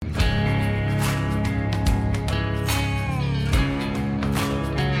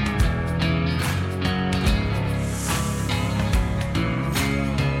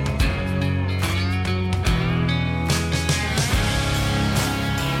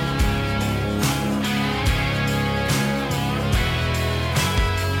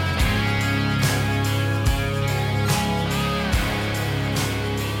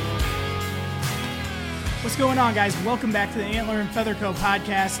What's going on, guys? Welcome back to the Antler and Feather Co.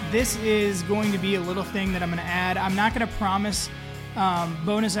 podcast. This is going to be a little thing that I'm going to add. I'm not going to promise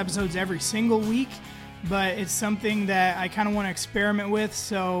bonus episodes every single week, but it's something that I kind of want to experiment with,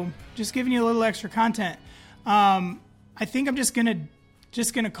 so just giving you a little extra content. I think I'm just going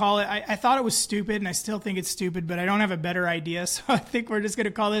to call it, I thought it was stupid, and I still think it's stupid, but I don't have a better idea, so I think we're just going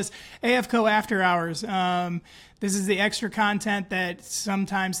to call this Afco After Hours. This is the extra content that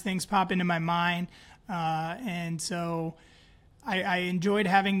sometimes things pop into my mind, and so I enjoyed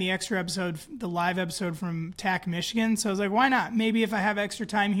having the extra episode, the live episode from TAC, Michigan, so I was like, why not? Maybe if I have extra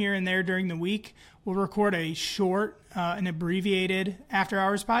time here and there during the week, we'll record a short, an abbreviated After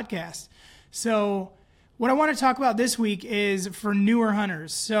Hours podcast. So what I want to talk about this week is for newer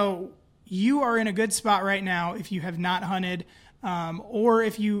hunters. So you are in a good spot right now if you have not hunted, or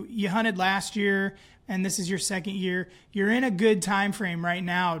if you hunted last year and this is your second year, you're in a good time frame right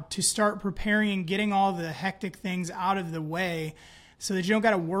now to start preparing and getting all the hectic things out of the way so that you don't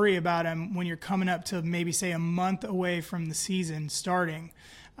got to worry about them when you're coming up to maybe, say, a month away from the season starting.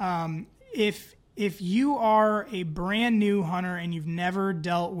 If you are a brand new hunter and you've never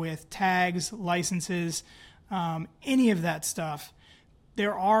dealt with tags, licenses, any of that stuff,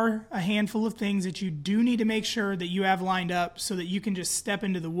 there are a handful of things that you do need to make sure that you have lined up so that you can just step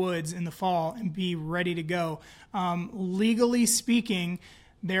into the woods in the fall and be ready to go. Legally speaking,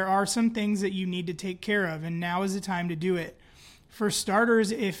 there are some things that you need to take care of, and now is the time to do it. For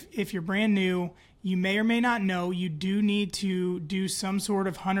starters, if you're brand new, you may or may not know you do need to do some sort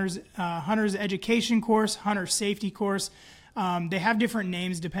of hunter's education course, hunter safety course. They have different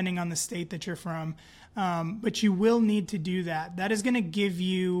names depending on the state that you're from, but you will need to do that. That is going to give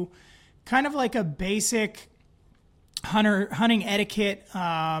you kind of like a basic hunting etiquette.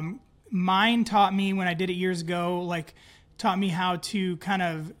 Mine taught me when I did it years ago, taught me how to kind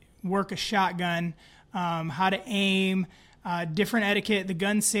of work a shotgun, how to aim, different etiquette, the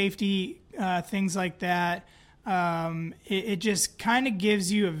gun safety, things like that. It just kind of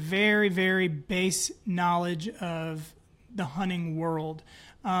gives you a very, very base knowledge of the hunting world.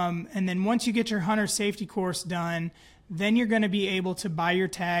 And then once you get your hunter safety course done, then you're going to be able to buy your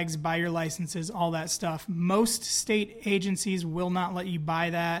tags, buy your licenses, all that stuff. Most state agencies will not let you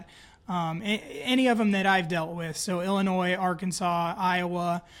buy that. Any of them that I've dealt with, so Illinois, Arkansas,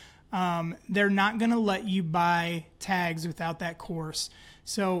 Iowa, they're not going to let you buy tags without that course.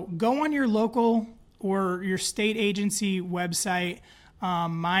 So go on your local or your state agency website.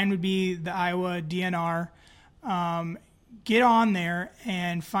 Mine would be the Iowa DNR. Get on there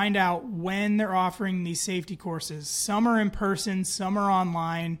and find out when they're offering these safety courses. Some are in person, some are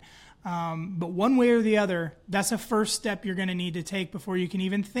online. But one way or the other, that's a first step you're going to need to take before you can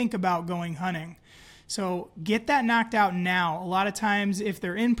even think about going hunting. So get that knocked out now. A lot of times, if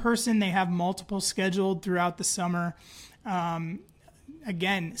they're in person, they have multiple scheduled throughout the summer.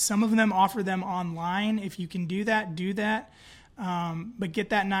 Again, some of them offer them online. If you can do that, do that. But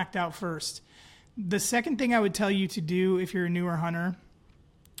get that knocked out first. The second thing I would tell you to do if you're a newer hunter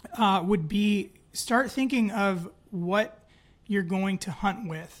would be start thinking of what you're going to hunt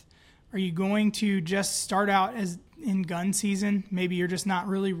with. Are you going to just start out as in gun season? Maybe you're just not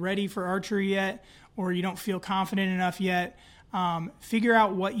really ready for archery yet, or you don't feel confident enough yet. Figure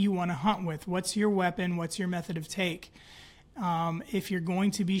out what you want to hunt with. What's your weapon? What's your method of take? If you're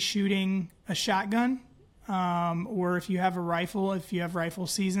going to be shooting a shotgun, or if you have a rifle, if you have rifle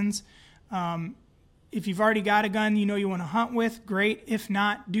seasons, if you've already got a gun you know you want to hunt with, great. If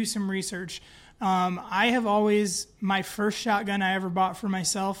not, do some research. My first shotgun I ever bought for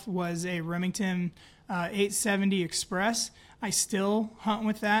myself was a Remington 870 Express. I still hunt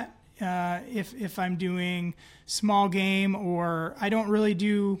with that if I'm doing small game, or I don't really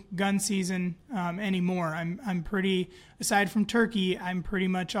do gun season anymore. I'm pretty, aside from turkey, I'm pretty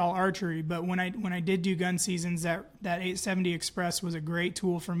much all archery. But when I did do gun seasons, that 870 Express was a great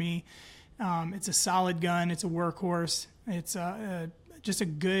tool for me. It's a solid gun. It's a workhorse. It's just a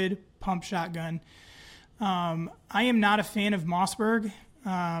good pump shotgun. I am not a fan of Mossberg.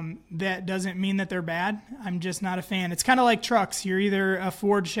 That doesn't mean that they're bad. I'm just not a fan. It's kind of like trucks. You're either a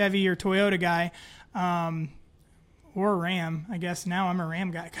Ford, Chevy, or Toyota guy, or a Ram. I guess now I'm a Ram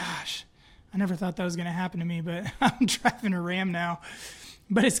guy. Gosh, I never thought that was going to happen to me, but I'm driving a Ram now.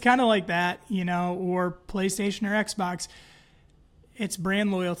 But it's kind of like that, or PlayStation or Xbox. It's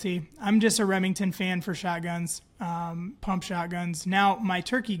brand loyalty. I'm just a Remington fan for shotguns, pump shotguns. Now, my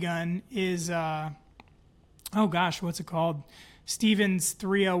turkey gun is, what's it called? Stevens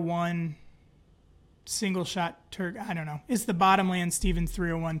 301 single shot turkey. I don't know. It's the Bottomland Stevens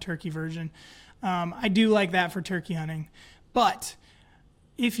 301 turkey version. I do like that for turkey hunting. But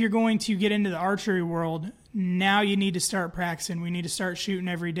if you're going to get into the archery world, now you need to start practicing. We need to start shooting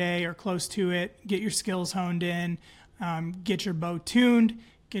every day or close to it, get your skills honed in, get your bow tuned,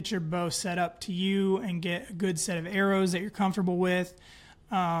 get your bow set up to you, and get a good set of arrows that you're comfortable with.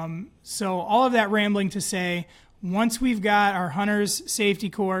 So all of that rambling to say, once we've got our hunter's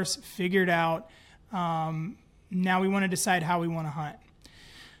safety course figured out, now we want to decide how we want to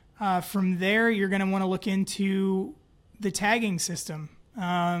hunt. From there, you're going to want to look into the tagging system.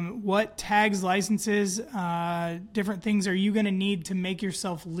 What tags, licenses, different things are you going to need to make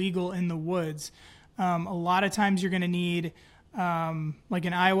yourself legal in the woods? A lot of times you're going to need, like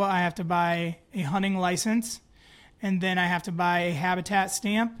in Iowa, I have to buy a hunting license, and then I have to buy a habitat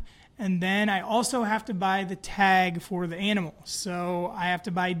stamp, and then I also have to buy the tag for the animal. So I have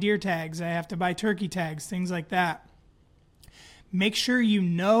to buy deer tags, I have to buy turkey tags, things like that. Make sure you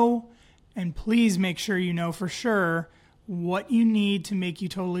know, and please make sure you know for sure what you need to make you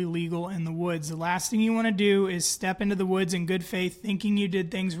totally legal in the woods. The last thing you want to do is step into the woods in good faith thinking you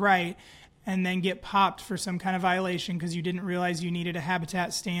did things right and then get popped for some kind of violation because you didn't realize you needed a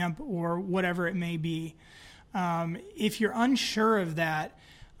habitat stamp or whatever it may be. If you're unsure of that,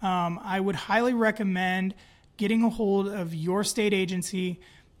 I would highly recommend getting a hold of your state agency.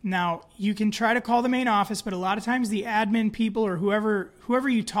 Now, you can try to call the main office, but a lot of times the admin people or whoever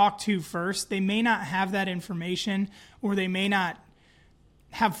you talk to first, they may not have that information, or they may not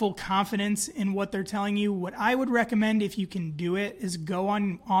have full confidence in what they're telling you. What I would recommend, if you can do it, is go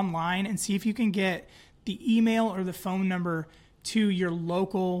online and see if you can get the email or the phone number to your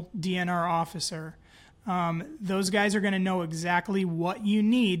local DNR officer. Those guys are going to know exactly what you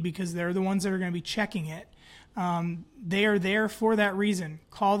need because they're the ones that are going to be checking it. They are there for that reason.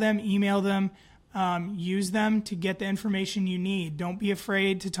 Call them, email them, use them to get the information you need. Don't be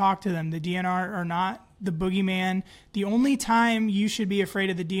afraid to talk to them. The DNR are not the boogeyman. The only time you should be afraid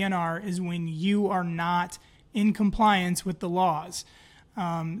of the DNR is when you are not in compliance with the laws.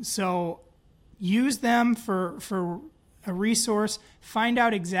 So use them for a resource. Find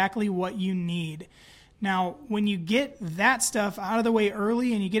out exactly what you need. Now, when you get that stuff out of the way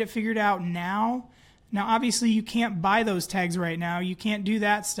early and you get it figured out now obviously you can't buy those tags right now. You can't do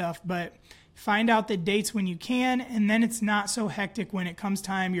that stuff, but find out the dates when you can, and then it's not so hectic when it comes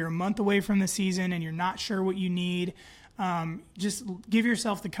time. You're a month away from the season and you're not sure what you need. Just give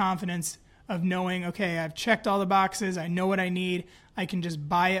yourself the confidence of knowing, okay, I've checked all the boxes. I know what I need. I can just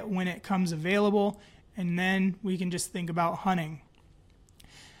buy it when it comes available, and then we can just think about hunting.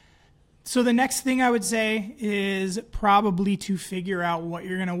 So the next thing I would say is probably to figure out what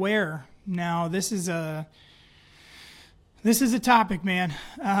you're going to wear. Now, this is a topic, man.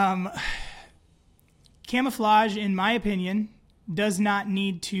 Camouflage, in my opinion, does not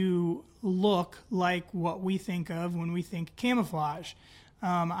need to look like what we think of when we think camouflage.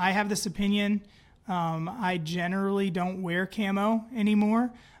 I have this opinion. I generally don't wear camo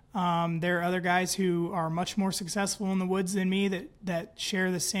anymore. There are other guys who are much more successful in the woods than me that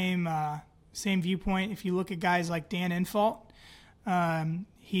share the same viewpoint. If you look at guys like Dan Infalt,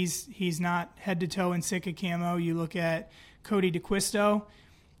 he's not head to toe in Sitka camo. You look at Cody DeQuisto,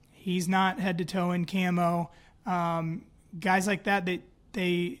 he's not head to toe in camo. Guys like that,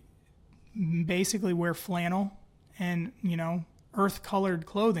 they basically wear flannel and earth colored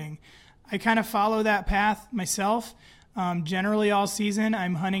clothing. I kind of follow that path myself. Generally all season,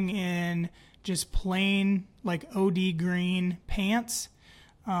 I'm hunting in just plain like OD green pants,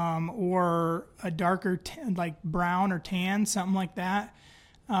 or a darker like brown or tan, something like that.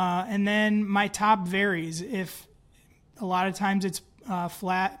 And then my top varies. If a lot of times it's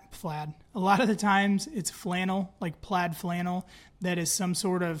plaid. A lot of the times it's flannel, like plaid flannel, that is some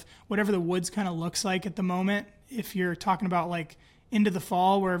sort of whatever the woods kind of looks like at the moment. If you're talking about like into the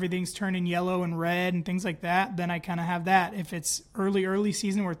fall where everything's turning yellow and red and things like that, then I kind of have that. If it's early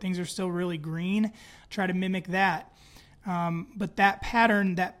season where things are still really green, try to mimic that. But that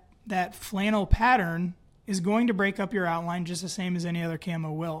pattern, that flannel pattern is going to break up your outline just the same as any other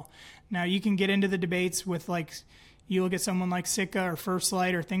camo will. Now you can get into the debates with like, you look at someone like Sitka or First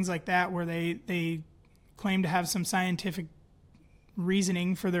Light or things like that where they claim to have some scientific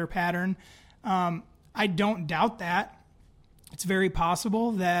reasoning for their pattern. I don't doubt that. It's very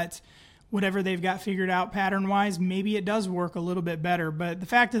possible that whatever they've got figured out pattern-wise, maybe it does work a little bit better. But the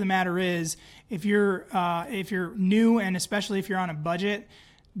fact of the matter is, if you're new and especially if you're on a budget,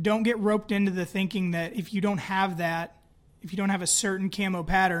 don't get roped into the thinking that if you don't have a certain camo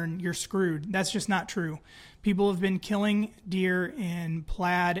pattern, you're screwed. That's just not true. People have been killing deer in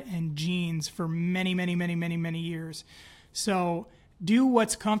plaid and jeans for many, many, many, many, many years. So do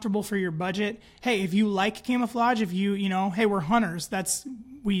what's comfortable for your budget. Hey, if you like camouflage, if you know, hey, we're hunters. That's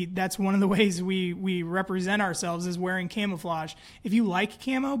one of the ways we represent ourselves is wearing camouflage. If you like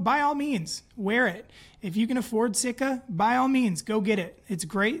camo, by all means, wear it. If you can afford Sitka, by all means, go get it. It's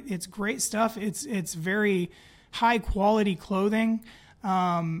great. It's great stuff. It's very high quality clothing.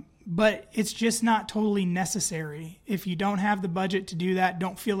 But it's just not totally necessary. If you don't have the budget to do that,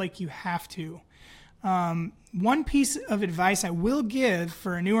 don't feel like you have to. One piece of advice I will give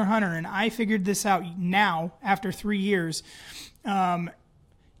for a newer hunter, and I figured this out now after 3 years,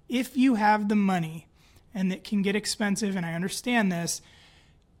 if you have the money, and it can get expensive, and I understand this,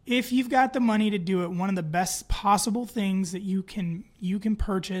 if you've got the money to do it, one of the best possible things that you can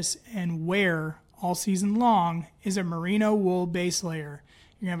purchase and wear all season long is a merino wool base layer.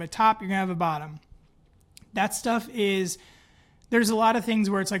 You're going to have a top, you're going to have a bottom. That stuff there's a lot of things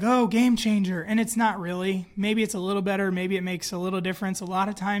where it's like, oh, game changer, and it's not really. Maybe it's a little better, maybe it makes a little difference. A lot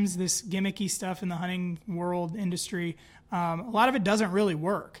of times this gimmicky stuff in the hunting world industry, a lot of it doesn't really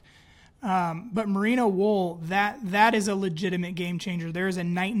work. But merino wool, that is a legitimate game changer. There is a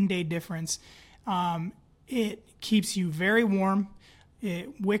night and day difference. It keeps you very warm.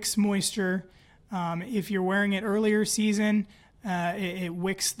 It wicks moisture. If you're wearing it earlier season, it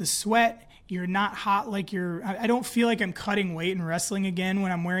wicks the sweat. You're not hot like I don't feel like I'm cutting weight in wrestling again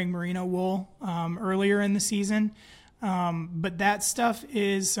when I'm wearing merino wool earlier in the season. But that stuff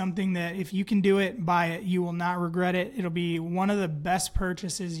is something that if you can do it, buy it. You will not regret it. It'll be one of the best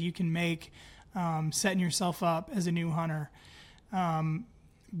purchases you can make, setting yourself up as a new hunter.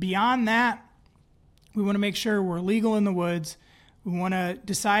 Beyond that, we want to make sure we're legal in the woods. We want to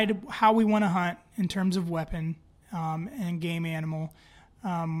decide how we want to hunt in terms of weapon and game animal.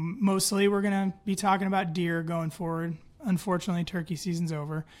 Mostly we're going to be talking about deer going forward. Unfortunately, turkey season's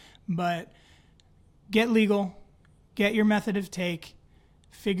over. But get legal, get your method of take,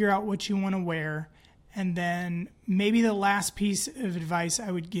 figure out what you want to wear, and then maybe the last piece of advice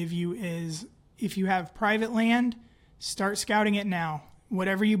I would give you is if you have private land, start scouting it now.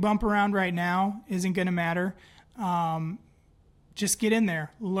 Whatever you bump around right now isn't going to matter. Just get in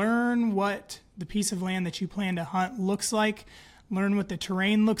there. Learn what the piece of land that you plan to hunt looks like. Learn what the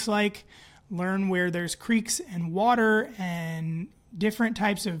terrain looks like. Learn where there's creeks and water and different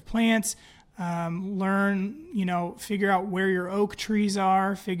types of plants. Figure out where your oak trees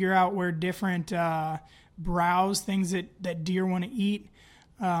are. Figure out where different browse, things that deer want to eat.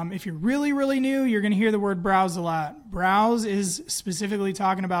 If you're really, really new, you're going to hear the word browse a lot. Browse is specifically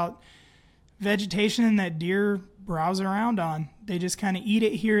talking about vegetation that deer browse around on. They just kind of eat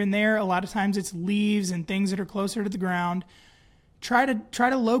it here and there. A lot of times it's leaves and things that are closer to the ground. Try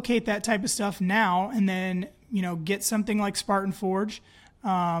to locate that type of stuff now, and then get something like Spartan Forge,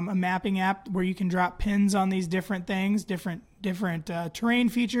 a mapping app where you can drop pins on these different things, different terrain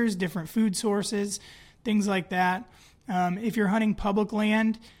features, different food sources, things like that. If you're hunting public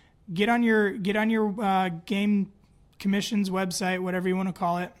land, get on your game commission's website, whatever you want to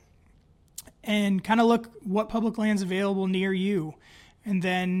call it, and kind of look what public land's available near you, and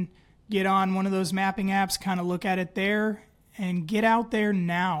then get on one of those mapping apps, kind of look at it there. And get out there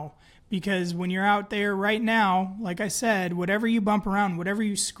now, because when you're out there right now, like I said, whatever you bump around, whatever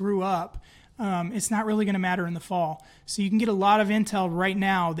you screw up, it's not really going to matter in the fall. So you can get a lot of intel right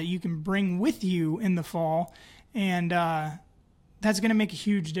now that you can bring with you in the fall, and that's going to make a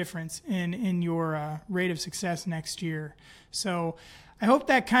huge difference in your rate of success next year. So I hope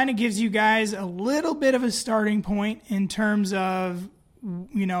that kind of gives you guys a little bit of a starting point in terms of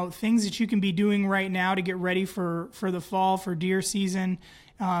things that you can be doing right now to get ready for the fall, for deer season.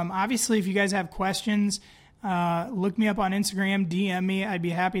 Obviously, if you guys have questions, look me up on Instagram, DM me. I'd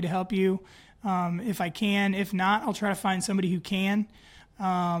be happy to help you if I can. If not, I'll try to find somebody who can.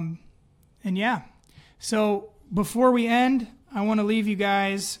 So before we end, I want to leave you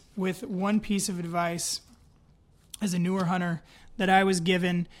guys with one piece of advice as a newer hunter that I was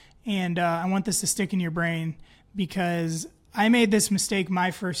given, and I want this to stick in your brain because I made this mistake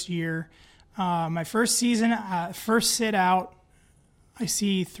my first year. My first season, first sit out, I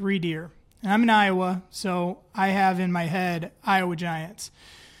see 3 deer. And I'm in Iowa, so I have in my head Iowa Giants.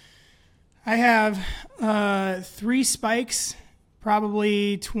 I have 3 spikes,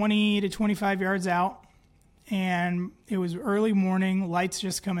 probably 20 to 25 yards out. And it was early morning, lights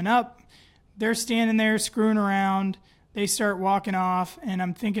just coming up. They're standing there screwing around. They start walking off, and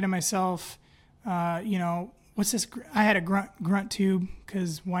I'm thinking to myself, what's this? I had a grunt tube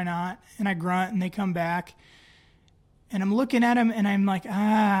because why not? And I grunt and they come back and I'm looking at them and I'm like,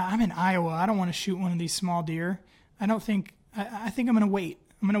 I'm in Iowa. I don't want to shoot one of these small deer. I think I'm going to wait.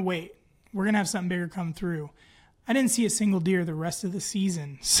 We're going to have something bigger come through. I didn't see a single deer the rest of the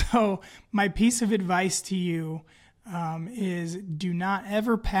season. So my piece of advice to you is do not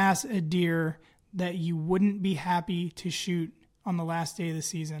ever pass a deer that you wouldn't be happy to shoot on the last day of the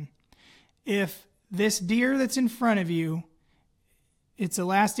season. If this deer that's in front of you, it's the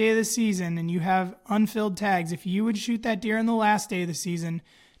last day of the season and you have unfilled tags, if you would shoot that deer on the last day of the season,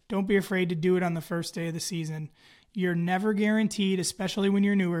 don't be afraid to do it on the first day of the season. You're never guaranteed, especially when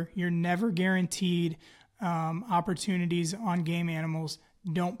you're newer, you're never guaranteed opportunities on game animals.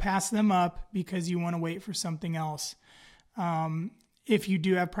 Don't pass them up because you want to wait for something else. If you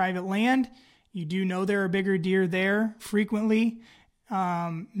do have private land, you do know there are bigger deer there frequently.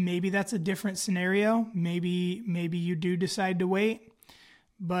 Maybe that's a different scenario. Maybe you do decide to wait.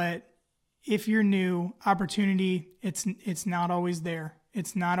 But if you're new, opportunity, it's not always there.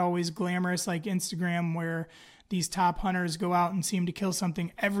 It's not always glamorous like Instagram where these top hunters go out and seem to kill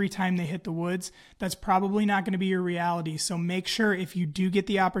something every time they hit the woods. That's probably not going to be your reality. So make sure if you do get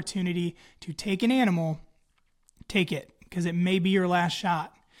the opportunity to take an animal, take it because it may be your last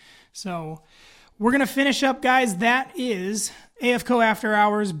shot. So we're going to finish up, guys. That is AFCO After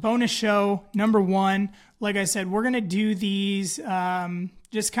Hours bonus show number 1. Like I said, we're going to do these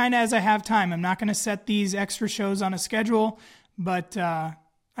just kind of as I have time. I'm not going to set these extra shows on a schedule, but I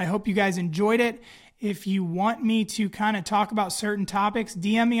hope you guys enjoyed it. If you want me to kind of talk about certain topics,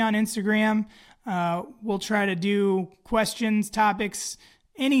 DM me on Instagram. We'll try to do questions, topics,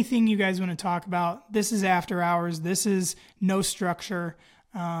 anything you guys want to talk about. This is After Hours. This is no structure.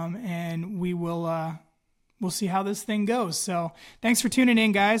 And we'll see how this thing goes. So thanks for tuning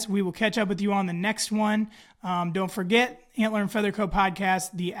in, guys. We will catch up with you on the next one. Don't forget, Antler and Feather Co.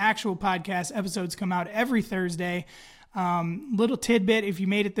 podcast, the actual podcast episodes come out every Thursday. Little tidbit, if you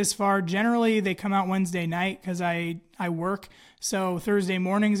made it this far, generally they come out Wednesday night because I work. So Thursday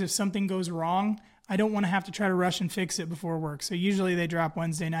mornings, if something goes wrong, I don't want to have to try to rush and fix it before work. So usually they drop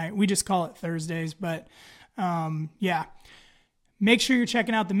Wednesday night. We just call it Thursdays, but yeah. Make sure you're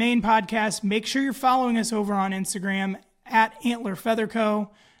checking out the main podcast. Make sure you're following us over on Instagram at Antler Feather Co.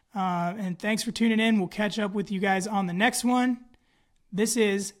 And thanks for tuning in. We'll catch up with you guys on the next one. This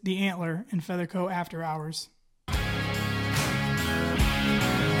is the Antler and Feather Co. After Hours.